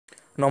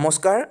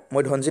নমস্কাৰ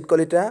মই ধনজিত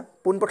কলিতা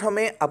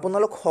পোনপ্ৰথমে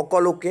আপোনালোক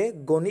সকলোকে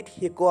গণিত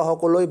শিকোৱা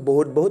সকললৈ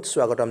বহুত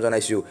স্বাগতম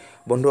জনাইছো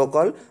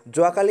বন্ধুসকল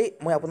যোৱাকালি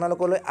মই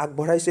আপোনালোকলৈ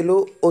আগবঢ়াইছিলো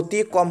অতি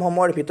কম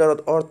সময়ৰ ভিতৰত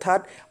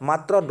অৰ্থাৎ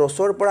মাত্ৰ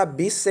 10 ৰ পৰা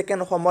 20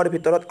 ছেকেণ্ড সময়ৰ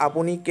ভিতৰত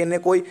আপুনি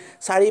কেনেকৈ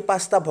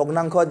 4-5টা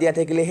ভগ্নাংশ দিয়া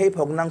থাকিলে সেই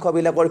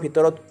ভগ্নাংশবিলাকৰ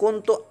ভিতৰত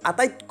কোনটো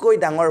আটাইতকৈ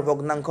ডাঙৰ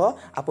ভগ্নাংশ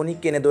আপুনি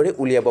কেনেদৰে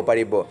উলিয়াব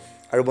পাৰিব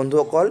আৰু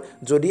বন্ধুসকল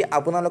যদি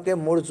আপোনালোকে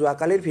মোৰ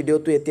যোৱাকালিৰ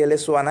ভিডিওটো এতিয়ালৈ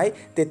চোৱা নাই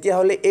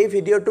তেতিয়াহলে এই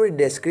ভিডিওটোৰ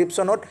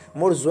ডেসক্ৰিপচনত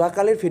মোৰ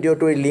যোৱাকালিৰ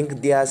ভিডিওটোৰ লিংক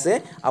দিয়া আছে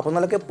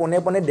আপোনালোকে পোনে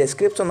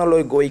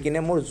ডেসক্ৰিপচনলৈ গৈ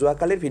কিনে মোৰ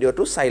যোৱাকালিৰ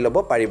ভিডিওটো চাই ল'ব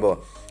পাৰিব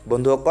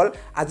বন্ধুসকল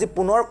আজি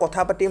পুনৰ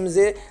কথা পাতিম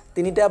যে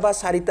 3টা বা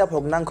 4টা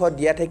ভগ্নাংশ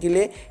দিয়া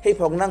থাকিলে সেই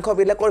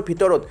ভগ্নাংশবিলাকৰ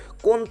ভিতৰত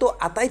কোনটো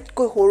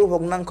আটাইতকৈ সৰু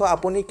ভগ্নাংশ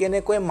আপুনি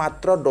কেনেকৈ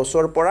মাত্ৰ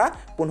 10 ৰ পৰা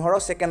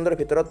 15 ছেকেণ্ডৰ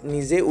ভিতৰত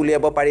নিজে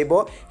উলিয়াব পাৰিব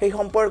সেই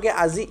সম্পৰ্কে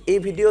আজি এই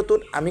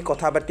ভিডিওটোত আমি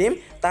কথা পাতিম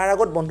তাৰ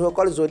আগত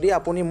বন্ধুসকল যদি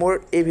আপুনি মোৰ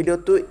এই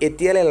ভিডিওটো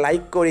এতিয়ালৈ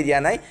লাইক কৰি দিয়া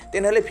নাই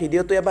তেনেহলে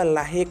ভিডিওটো এবাৰ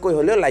লাহেকৈ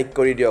হলেও লাইক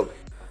কৰি দিয়ক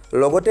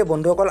লগতে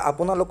বন্ধুসকল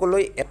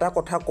আপোনালোকলৈ এটা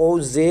কথা কওঁ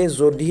যে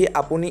যদি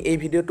আপুনি এই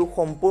ভিডিওটো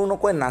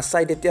সম্পূৰ্ণকৈ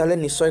নাচাই তেতিয়াহলে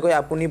নিশ্চয়কৈ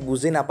আপুনি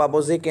বুজি নাপাব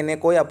যে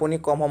কেনেকৈ আপুনি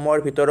কম সময়ৰ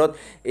ভিতৰত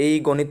এই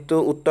গণিতটো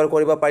উত্তৰ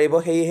কৰিব পাৰিব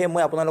সেয়েহে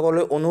মই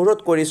আপোনালোকলৈ অনুৰোধ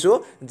কৰিছো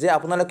যে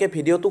আপোনালোকে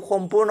ভিডিওটো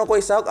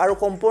সম্পূৰ্ণকৈ চাওক আৰু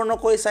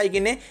সম্পূৰ্ণকৈ চাই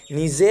কিনে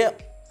নিজে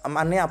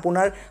মানে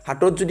আপোনাৰ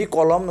হাতত যদি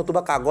কলম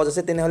নতুবা কাগজ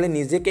আছে তেনেহলে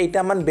নিজে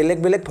কেইটামান বেলেগ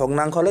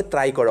ভগ্নাংশলৈ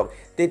ট্ৰাই কৰক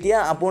তেতিয়া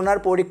আপোনাৰ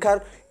পৰীক্ষাৰ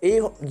এই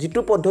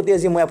যেটো পদ্ধতি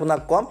আজি মই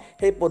আপোনাক কম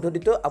সেই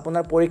পদ্ধতিটো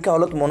আপোনাৰ পৰীক্ষা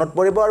হলত মনত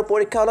পৰিব আৰু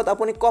পৰীক্ষা হলত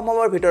আপুনি কম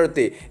সময়ৰ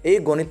ভিতৰতে এই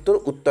গণিতটোৰ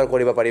উত্তৰ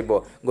কৰিব পাৰিব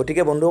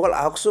গতিকে বন্ধুসকল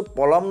আহকছো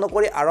পলম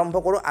নকৰি আৰম্ভ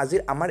কৰো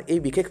আজিৰ আমাৰ এই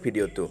বিশেষ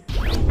ভিডিওটো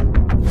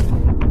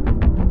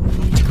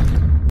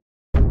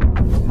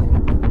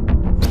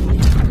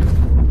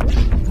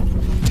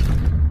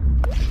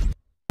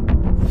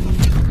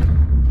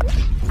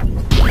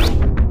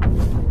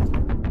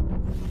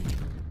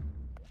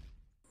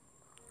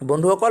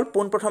বন্ধুসকল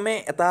পোনপ্ৰথমে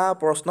এটা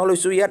প্ৰশ্ন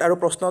লৈছো ইয়াত আৰু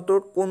প্ৰশ্নটোৰ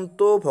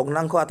কোনটো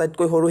ভগ্নাংশ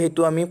আটাইতকৈ সৰু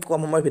হেতু আমি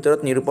কম সময়ৰ ভিতৰত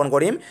নিৰূপণ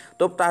কৰিম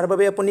তো তাৰ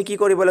বাবে আপুনি কি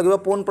কৰিব লাগিব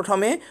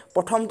পোনপ্ৰথমে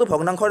প্ৰথমটো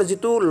ভগ্নাংশৰ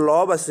যেটো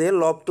লব আছে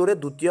লবটোৰে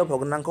দ্বিতীয়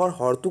ভগ্নাংশৰ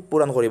হৰটোক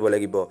পূৰণ কৰিব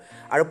লাগিব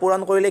আৰু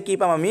পূৰণ কৰিলে কি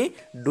পাম আমি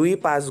 2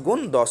 5 গুণ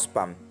 10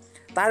 পাম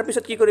তাৰ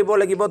পিছত কি কৰিব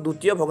লাগিব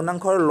দ্বিতীয়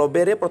ভগ্নাংশৰ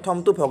লবেৰে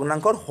প্ৰথমটো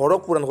ভগ্নাংশৰ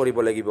হৰক পূৰণ কৰিব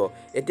লাগিব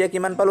এতিয়া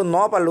কিমান পালো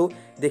 9 পালো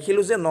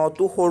দেখিলো যে 9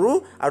 টো সৰু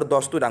আৰু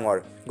 10 টো ডাঙৰ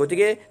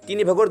গতিকে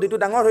 3 ভাগৰ 2 টো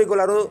ডাঙৰ হৈ গল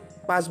আৰু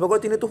 5 ভাগৰ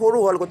 3 টো সৰু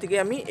হল গতিকে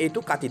আমি এইটো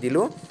কাটি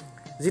দিলো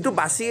যেটো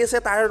বাছি আছে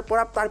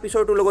তাৰ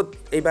পিছৰটো লগত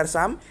এইবাৰ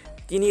চাম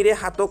 3 ৰে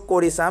 7ক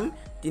কৰি চাম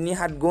 3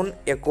 7 গুণ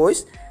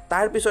 21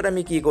 তাৰ পিছত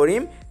আমি কি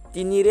কৰিম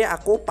 3 ৰে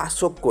আকৌ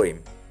 5ক কৰিম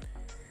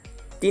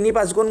 3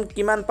 5 গুণ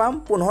কিমান পাম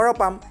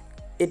 15 পাম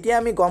এতিয়া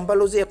আমি গম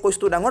পালো যে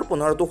 21 টো ডাঙৰ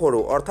 15 টো সৰু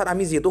অৰ্থাৎ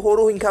আমি যেটো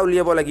সৰু সংখ্যা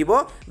উলিয়াব লাগিব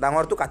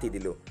ডাঙৰটো কাটি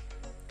দিলো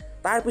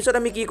তাৰ পিছত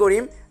আমি কি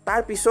কৰিম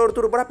তাৰ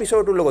পিছৰটোৰ পৰা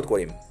পিছৰটোৰ লগত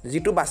কৰিম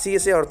যেটো বাছি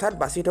আছে অৰ্থাৎ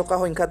বাছি থকা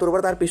সংখ্যাটোৰ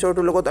পৰা তাৰ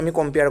পিছৰটোৰ লগত আমি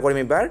কম্পেয়াৰ কৰিম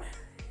এবাৰ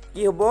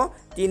কি হ'ব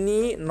 3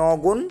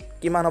 9 গুণ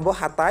কিমান হ'ব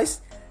 27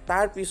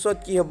 তাৰ পিছত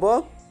কি হ'ব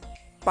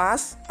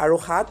 5 আৰু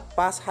 7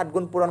 5 7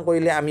 গুণ পূৰণ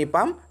কৰিলে আমি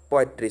পাম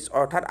 35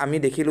 অৰ্থাৎ আমি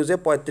দেখিলো যে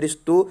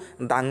 35 টো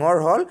ডাঙৰ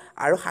হল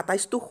আৰু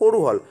 27 টো সৰু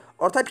হল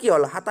অৰ্থাৎ কি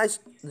হল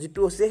 27 যেটো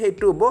আছে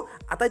হেতু হ'ব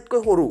আটাইতকৈ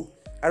সৰু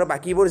আৰু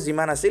বাকিবোৰ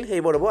যিমান আছিল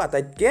সেইবোৰ হ'ব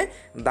আটাইতকৈ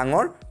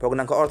ডাঙৰ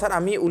ভগ্নাংশ অৰ্থাৎ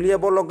আমি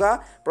উলিয়াব লগা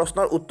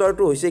প্ৰশ্নৰ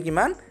উত্তৰটো হৈছে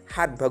কিমান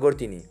 7 ভাগৰ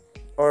 3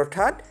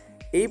 অৰ্থাৎ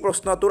এই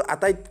প্ৰশ্নটোৰ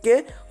আটাইতকৈ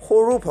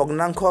সৰু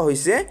ভগ্নাংশ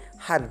হৈছে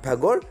 7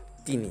 ভাগৰ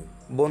 3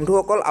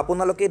 বন্ধুসকল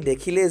আপোনালোকে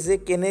দেখিলে যে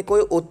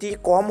কেনেকৈ অতি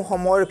কম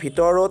সময়ৰ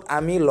ভিতৰত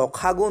আমি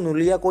লখাগু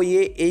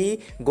নুলিয়াকৈয়ে এই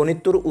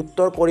গণিতটোৰ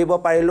উত্তৰ কৰিব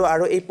পাৰিলো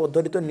আৰু এই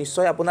পদ্ধতিটো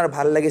নিশ্চয় আপোনাৰ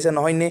ভাল লাগিছে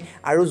নহয়নে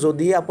আৰু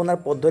যদি আপোনাৰ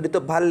পদ্ধতিটো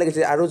ভাল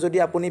লাগিছে আৰু যদি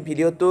আপুনি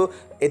ভিডিওটো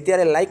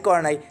এতিয়ালে লাইক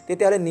কৰা নাই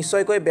তেতিয়াহলে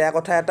নিশ্চয়কৈ বেয়া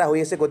কথা এটা হৈ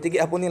আছে গতিকে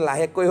আপুনি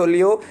লাহেকৈ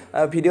হলিও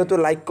ভিডিওটো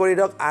লাইক কৰি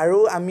দিয়ক আৰু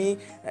আমি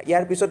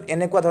ইয়াৰ পিছত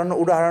এনেকুৱা ধৰণৰ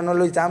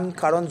উদাহৰণলৈ যাম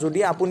কাৰণ যদি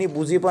আপুনি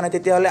বুজি পোৱা নাই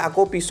তেতিয়াহলে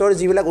আকৌ পিছৰ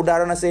যিবিলাক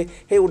উদাহৰণ আছে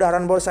সেই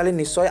উদাহৰণবোৰ চালি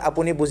নিশ্চয়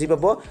আপুনি বুজি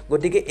পাব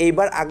গতিকে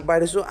এইবাৰ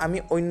আগবাঢ়িছো আমি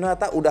অন্য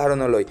এটা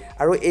উদাহৰণলৈ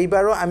আৰু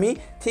এইবাৰো আমি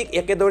ঠিক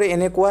একেদৰে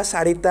এনেকুৱা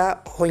 4টা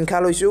সংখ্যা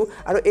লৈছো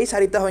আৰু এই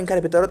 4টা সংখ্যাৰ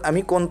ভিতৰত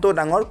আমি কোনটো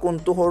ডাঙৰ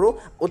কোনটো সৰু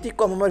অতি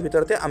কম সময়ৰ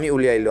ভিতৰতে আমি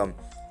উলিয়াই লম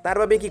তাৰ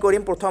বাবে কি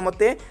কৰিম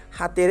প্ৰথমতে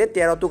 7 ৰে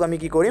 13 টোক আমি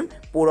কি কৰিম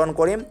পূৰণ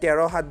কৰিম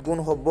 13 7 গুণ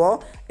হ'ব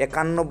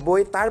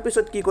 91 তাৰ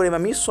পিছত কি কৰিম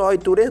আমি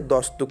 6 টোৰে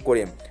 10 টোক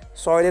কৰিম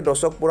 6 ৰে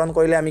 10ক পূৰণ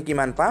কৰিলে আমি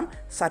কিমান পাম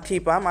 60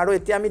 পাম আৰু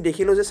এতিয়া আমি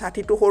দেখিলো যে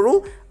 60 টো সৰু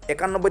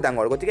 91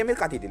 ডাঙৰ গতিকে আমি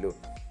কাটি দিলো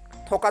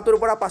থকাটোৰ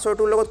পৰা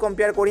পাছৰটোৰ লগত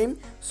কম্পেয়াৰ কৰিম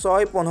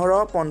 6 15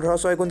 15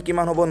 6 গুণ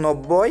কিমান হ'ব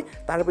 90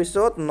 তাৰ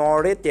পিছত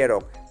 9 ৰে 13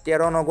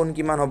 13 9 গুণ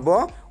কিমান হ'ব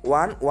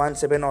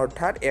 117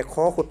 অৰ্থাৎ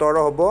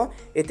 117 হ'ব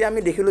এতিয়া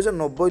আমি দেখিলো যে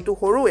 90 টো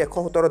সৰু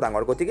 117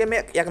 ডাঙৰ গতিকে আমি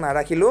এক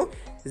নাৰাখিলো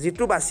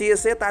যেটো বাছি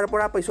আছে তাৰ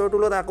পৰা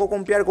পিছৰটোৰ লগত আকৌ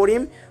কম্পেয়াৰ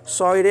কৰিম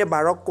 6 ৰে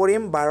 12ক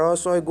কৰিম 12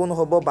 6 গুণ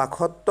হ'ব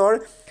 72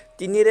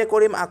 3 ৰে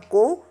কৰিম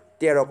আকৌ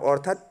 13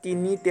 অৰ্থাৎ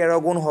 3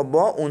 13 গুণ হ'ব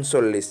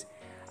 39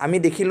 আমি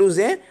দেখিলো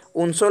যে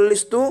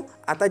 39 টো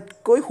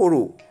আটাইতকৈ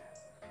সৰু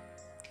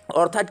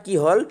অৰ্থাৎ কি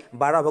হ'ল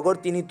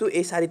 12/3 টো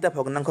এই চাৰিটা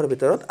ভগ্নাংশৰ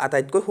ভিতৰত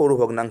আটাইতকৈ সৰু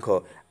ভগ্নাংশ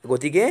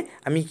গতিকে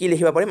আমি কি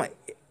লিখিব পাৰিম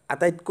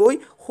আটাইতকৈ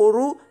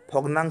সৰু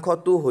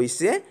ভগ্নাংশটো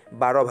হৈছে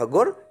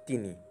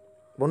 12/3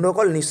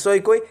 বন্ধুসকল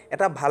নিশ্চয়কৈ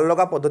এটা ভাল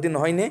লগা পদ্ধতি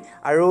নহয়নে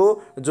আৰু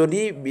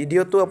যদি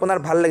ভিডিঅ'টো আপোনাৰ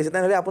ভাল লাগিছে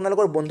তেনেহ'লে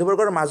আপোনালোকৰ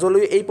বন্ধুবৰ্গৰ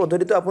মাজলৈ এই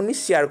পদ্ধতিটো আপুনি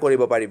শ্বেয়াৰ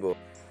কৰিব পাৰিব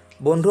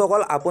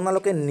বন্ধুসকল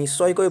আপোনালোকে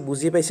নিশ্চয়কৈ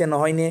বুজি পাইছে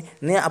নহয়নে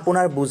নে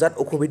আপোনাৰ বুজাত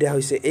অসুবিধা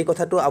হৈছে এই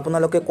কথাটো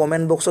আপোনালোকে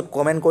কমেণ্ট বক্সত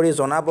কমেণ্ট কৰি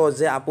জনাব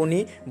যে আপুনি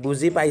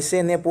বুজি পাইছে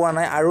নে পোৱা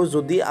নাই আৰু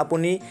যদি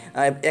আপুনি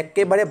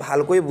একেবাৰে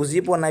ভালকৈ বুজি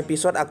পোৱা নাই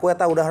পিছত আকৌ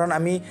এটা উদাহৰণ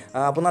আমি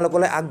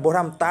আপোনালোকলৈ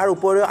আগবঢ়াম তাৰ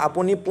উপৰিও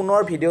আপুনি পুনৰ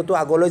ভিডিঅ'টো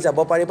আগলৈ যাব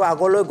পাৰিব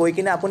আগলৈ গৈ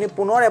কিনে আপুনি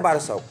পুনৰ এবাৰ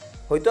চাওক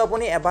হয়তো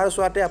আপুনি এবাৰ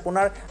চোৱাতে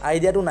আপোনাৰ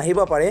আইডিয়াটো নাহিব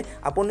পাৰে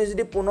আপুনি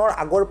যদি পুনৰ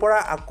আগৰ পৰা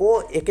আকৌ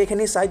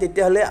একেখিনি চাই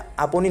তেতিয়াহ'লে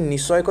আপুনি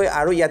নিশ্চয়কৈ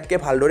আৰু ইয়াতকৈ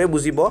ভালদৰে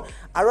বুজিব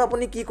আৰু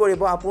আপুনি কি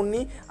কৰিব আপুনি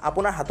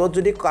আপোনাৰ হাতত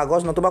যদি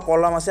কাগজ নতুবা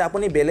কলম আছে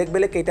আপুনি বেলেগ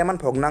বেলেগ কেইটামান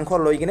ভগ্নাংশ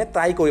লৈ কিনে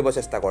ট্ৰাই কৰিব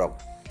চেষ্টা কৰক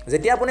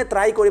যেতিয়া আপুনি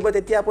ট্ৰাই কৰিব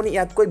তেতিয়া আপুনি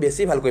ইয়াতকৈ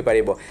বেছি ভালকৈ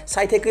পাৰিব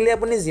চাই থাকিলে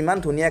আপুনি যিমান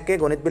ধুনীয়াকৈ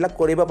গণিতবিলাক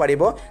কৰিব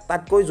পাৰিব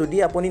তাতকৈ যদি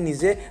আপুনি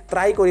নিজে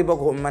ট্ৰাই কৰিব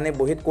মানে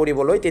বহিত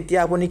কৰিবলৈ তেতিয়া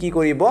আপুনি কি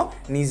কৰিব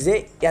নিজে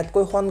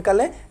ইয়াতকৈ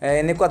সোনকালে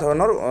এনেকুৱা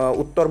ধৰণৰ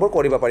উত্তৰবোৰ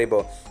কৰিব পাৰিব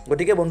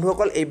গতিকে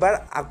বন্ধুসকল এইবাৰ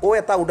আকৌ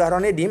এটা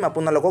উদাহৰণে দিম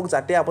আপোনালোকক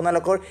যাতে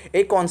আপোনালোকৰ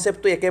এই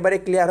কনচেপ্টটো একেবাৰে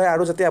ক্লিয়াৰ হয়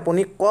আৰু যাতে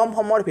আপুনি কম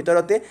সময়ৰ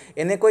ভিতৰতে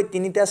এনেকৈ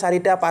 3টা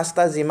 4টা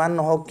 5টা যিমান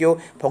নহওক কিয়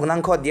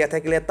ভগ্নাংশ দিয়া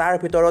থাকিলে তাৰ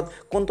ভিতৰত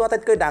কোনটো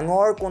আটাইতকৈ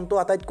ডাঙৰ কোনটো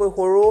আটাইতকৈ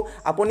সৰু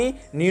আপুনি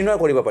নিৰ্ণয়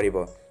কৰিব পাৰিব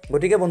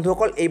গতিকে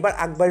বন্ধুসকল এইবাৰ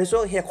আগবাঢ়িছো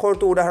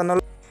শেষৰটো উদাহৰণৰ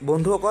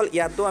বন্ধুসকল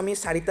ইয়াতো আমি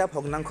 4টা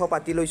ভগ্নাংশ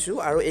পাতি লৈছো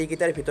আৰু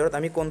এইকেইটাৰ ভিতৰত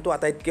আমি কোনটো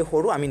আটাইতকৈ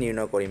সৰু আমি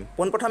নিৰ্ণয় কৰিম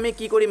পোনপ্ৰথমে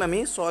কি কৰিম আমি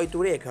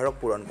 6টোৰে 11ক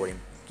পূৰণ কৰিম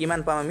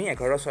কিমান পাম আমি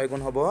 11 6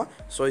 গুণ হ'ব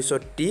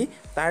 66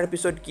 তাৰ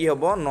পিছত কি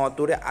হ'ব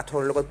 9টোৰে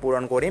 8ৰ লগত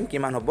পূৰণ কৰিম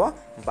কিমান হ'ব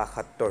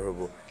 72 হ'ব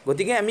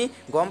গতিকে আমি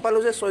গম পালো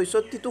যে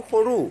 66টো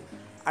সৰু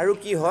আৰু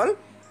কি হ'ল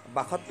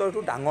 72টো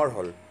ডাঙৰ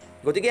হ'ল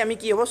গতিকে আমি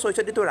কি হ'ব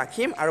 66টো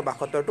ৰাখিম আৰু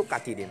 72টো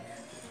কাটি দিম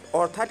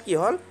অৰ্থাৎ কি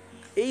হ'ল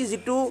এই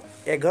যেটো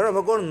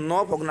 11/9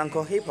 ভগ্নাংশ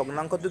সেই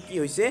ভগ্নাংশটো কি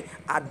হৈছে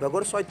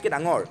 8/6তকৈ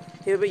ডাঙৰ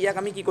সেইবাবে ইয়াক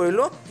আমি কি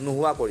কৰিলো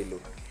নোহোৱা কৰিলো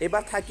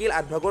এবাৰ থাকিল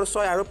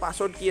 8/6 আৰু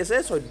পাছত কি আছে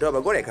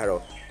 14/11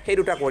 সেই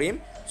দুটা কৰিম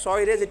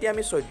 6ৰে যেতিয়া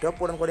আমি 14ক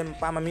পূৰণ কৰিম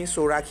পাম আমি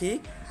 84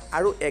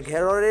 আৰু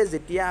 11ৰে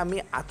যেতিয়া আমি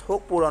 8ক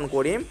পূৰণ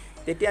কৰিম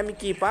তেতিয়া আমি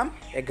কি পাম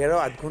 11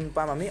 8 গুণ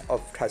পাম আমি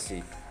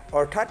 88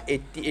 অৰ্থাৎ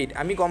 88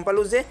 আমি গম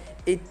পালো যে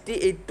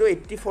 88 টো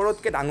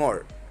 84তকৈ ডাঙৰ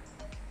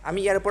আমি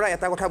ইয়াৰ পৰা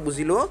এটা কথা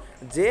বুজিলো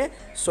যে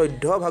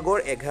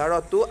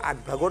 14/11 টো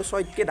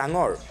 8/6তকৈ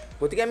ডাঙৰ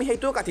গতিকে আমি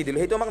সেইটোও কাটি দিলো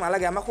সেইটো আমাক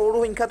নালাগে আমাক সৰু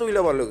সংখ্যাটো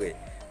উলিয়াব লাগে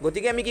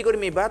গতিকে আমি কি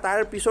কৰিম এবাৰ তাৰ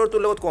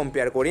পিছৰটোৰ লগত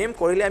কম্পেয়াৰ কৰিম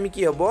কৰিলে আমি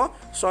কি হ'ব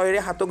 6ৰে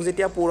 7ক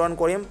যেতিয়া পূৰণ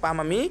কৰিম পাম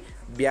আমি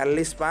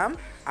 42 পাম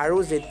আৰু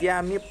যেতিয়া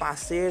আমি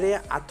 5ৰে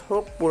 8ক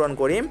পূৰণ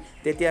কৰিম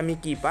তেতিয়া আমি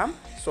কি পাম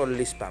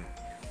 40 পাম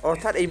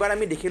অৰ্থাৎ এইবাৰ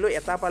আমি দেখিলো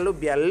এটা পালো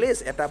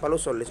 42 এটা পালো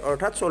 40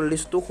 অৰ্থাৎ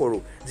 40টো সৰু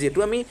যেহেতু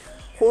আমি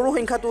সৰু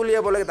সংখ্যাটো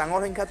উলিয়াব লাগে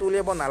ডাঙৰ সংখ্যাটো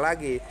উলিয়াব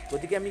নালাগে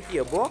গতিকে আমি কি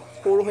হ'ব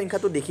সৰু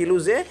সংখ্যাটো দেখিলো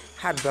যে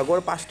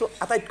 7/5টো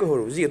আটাইতকৈ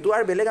সৰু যেহেতু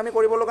আৰু বেলেগ আমি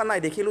কৰিব লগা নাই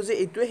দেখিলো যে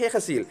এইটোৱে শেষ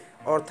আছিল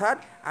অৰ্থাৎ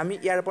আমি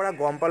ইয়াৰ পৰা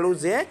গম পালো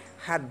যে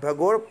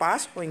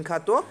 7/5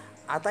 সংখ্যাটো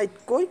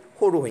আটাইতকৈ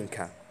সৰু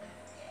সংখ্যা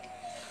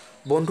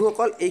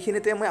বন্ধুসকল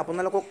এইখিনিতে মই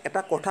আপোনালোকক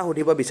এটা কথা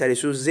সুধিব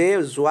বিচাৰিছো যে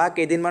যোৱা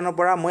কেইদিনমানৰ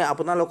পৰা মই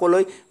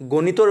আপোনালোকলৈ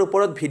গণিতৰ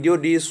ওপৰত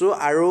ভিডিঅ' দি আছো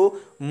আৰু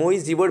মই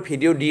যিবোৰ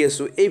ভিডিঅ' দি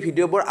আছো এই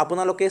ভিডিঅ'বোৰ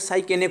আপোনালোকে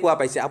চাই কেনেকুৱা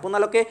পাইছে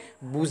আপোনালোকে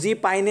বুজি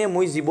পায়নে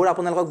মই যিবোৰ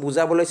আপোনালোকক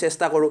বুজাবলৈ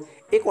চেষ্টা কৰো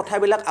এই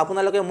কথাবিলাক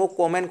আপোনালোকে মোক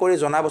কমেন্ট কৰি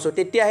জনাবচোন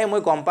তেতিয়াহে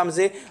মই গম পাম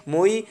যে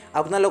মই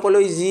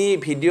আপোনালোকলৈ যি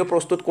ভিডিঅ'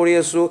 প্ৰস্তুত কৰি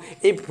আছো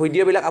এই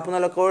ভিডিঅ'বিলাক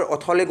আপোনালোকৰ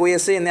অথলে গৈ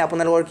আছে নে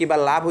আপোনালোকৰ কিবা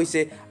লাভ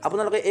হৈছে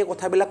আপোনালোকে এই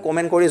কথাবিলাক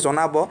কমেন্ট কৰি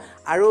জনাব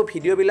আৰু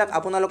ভিডিঅ'বিলাক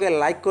আপোনালোকে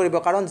লাইক কৰিব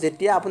কাৰণ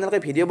যেতিয়া আপোনালোকে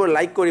ভিডিঅ'বোৰ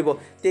লাইক কৰিব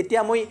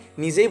তেতিয়া মই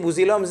নিজেই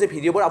বুজি লম যে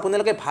ভিডিঅ'বোৰ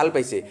আপোনালোকে ভাল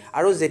পাইছে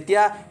আৰু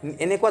যেতিয়া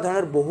এনেকুৱা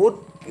ধৰণৰ বহুত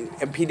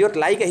ভিডিঅ'ত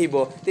লাইক আহিব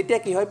তেতিয়া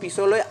কি হয়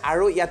পিছলৈ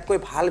আৰু ইয়াতকৈ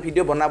ভাল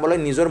ভিডিঅ' বনাবলৈ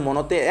নিজৰ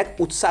মনতে এক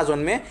উৎসাহ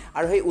জন্মে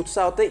আৰু সেই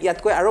উৎসাহতে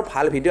ইয়াতকৈ আৰু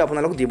ভাল ভিডিঅ'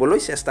 আপোনালোক দিবলৈ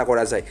চেষ্টা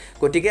কৰা যায়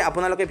গতিকে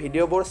আপোনালোকে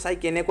ভিডিঅ'বোৰ চাই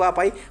কেনেকুৱা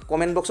পাই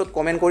কমেন্ট বক্সত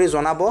কমেন্ট কৰি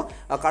জনাব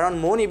কাৰণ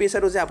মই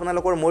নিবিচাৰো যে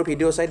আপোনালোকৰ মোৰ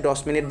ভিডিঅ' চাই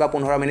 10 মিনিট বা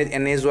 15 মিনিট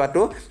এনে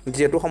যোৱাটো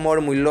যেটো সময়ৰ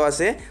মূল্য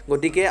আছে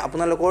গতিকে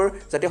আপোনালোকৰ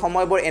যাতে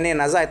সময়বোৰ এনে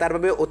নাযায় তাৰ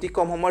বাবে অতি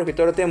কম সময়ৰ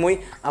ভিতৰতে মই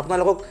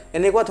আপোনালোকক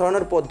এনেকুৱা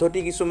ধৰণৰ পদ্ধতি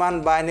কিছুমান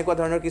বা এনেকুৱা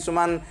ধৰণৰ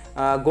কিছুমান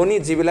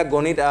গণিত যিবিলাক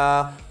গণিত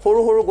সৰু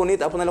সৰু গণিত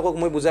আপোনালোকক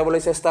মই বুজাবলৈ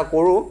চেষ্টা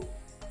কৰো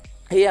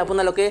এই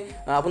আপোনালোকে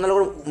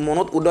আপোনালোকৰ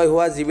মনত উদয়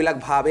হোৱা যিবিলাক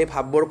ভাব এই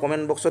ভাববোৰ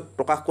কমেন্ট বক্সত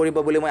প্ৰকাশ কৰিব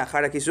বুলি মই আশা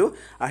ৰাখিছো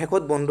আৰু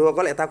শেষত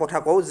বন্ধুসকল এটা কথা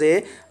কওঁ যে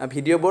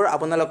ভিডিঅ'বোৰ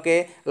আপোনালোকে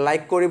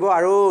লাইক কৰিব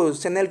আৰু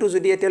চেনেলটো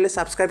যদি এতিয়ালৈ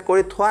সাবস্ক্ৰাইব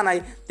কৰি থোৱা নাই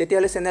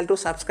তেতিয়ালৈ চেনেলটো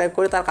সাবস্ক্ৰাইব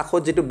কৰি তাৰ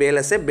কাষত যেটো বেল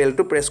আছে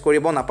বেলটো প্ৰেছ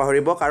কৰিব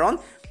নাপাহৰিব কাৰণ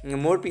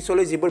মোৰ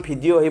পিছলৈ যিবোৰ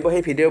ভিডিঅ' আহিব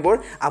সেই ভিডিঅ'বোৰ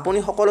আপুনি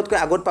সকলোতকৈ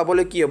আগত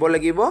পাবলৈ কি হ'ব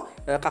লাগিব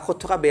কাষত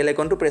থকা বেল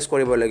আইকনটো প্ৰেছ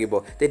কৰিব লাগিব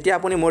তেতিয়া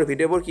আপুনি মোৰ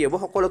ভিডিঅ'বোৰ কি হ'ব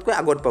সকলোতকৈ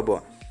আগত পাব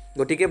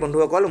গতিকে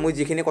বন্ধুসকল মই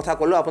যিখিনি কথা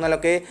ক'লো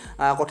আপোনালোকে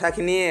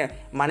কথাখিনি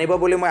মানিব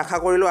বুলি মই আশা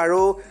কৰিলো আৰু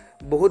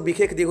বহুত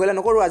বিশেষ দীঘলীয়া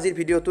নকৰোঁ আজিৰ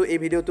ভিডিঅ'টো এই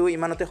ভিডিঅ'টো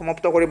ইমানতে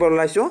সমাপ্ত কৰিব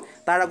ওলাইছোঁ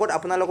তাৰ আগত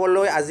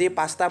আপোনালোকলৈ আজি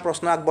 5টা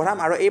প্ৰশ্ন আগবঢ়াম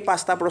আৰু এই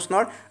 5টা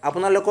প্ৰশ্নৰ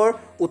আপোনালোকৰ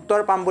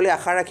উত্তৰ পাম বুলি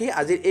আশা ৰাখি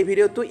আজিৰ এই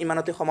ভিডিঅ'টো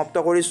ইমানতে সমাপ্ত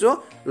কৰিছোঁ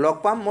লগ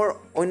পাম মোৰ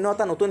অন্য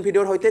এটা নতুন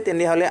ভিডিঅ'ৰ সৈতে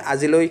তেনেহ'লে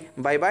আজিলৈ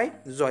বাই বাই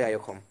জয় আই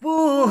অসম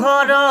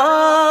পোহৰৰ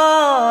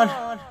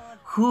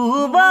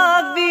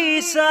সুবাস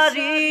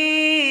বিচাৰি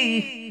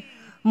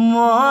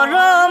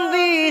মৰম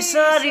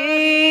বিচাৰি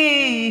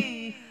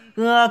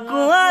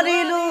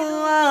আকুৱাৰিলো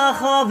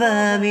আশবে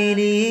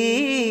মিলি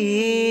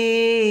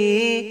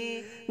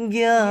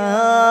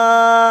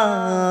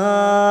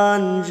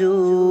জ্ঞান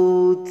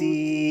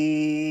জ্যোতি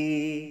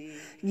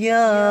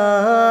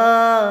জ্ঞান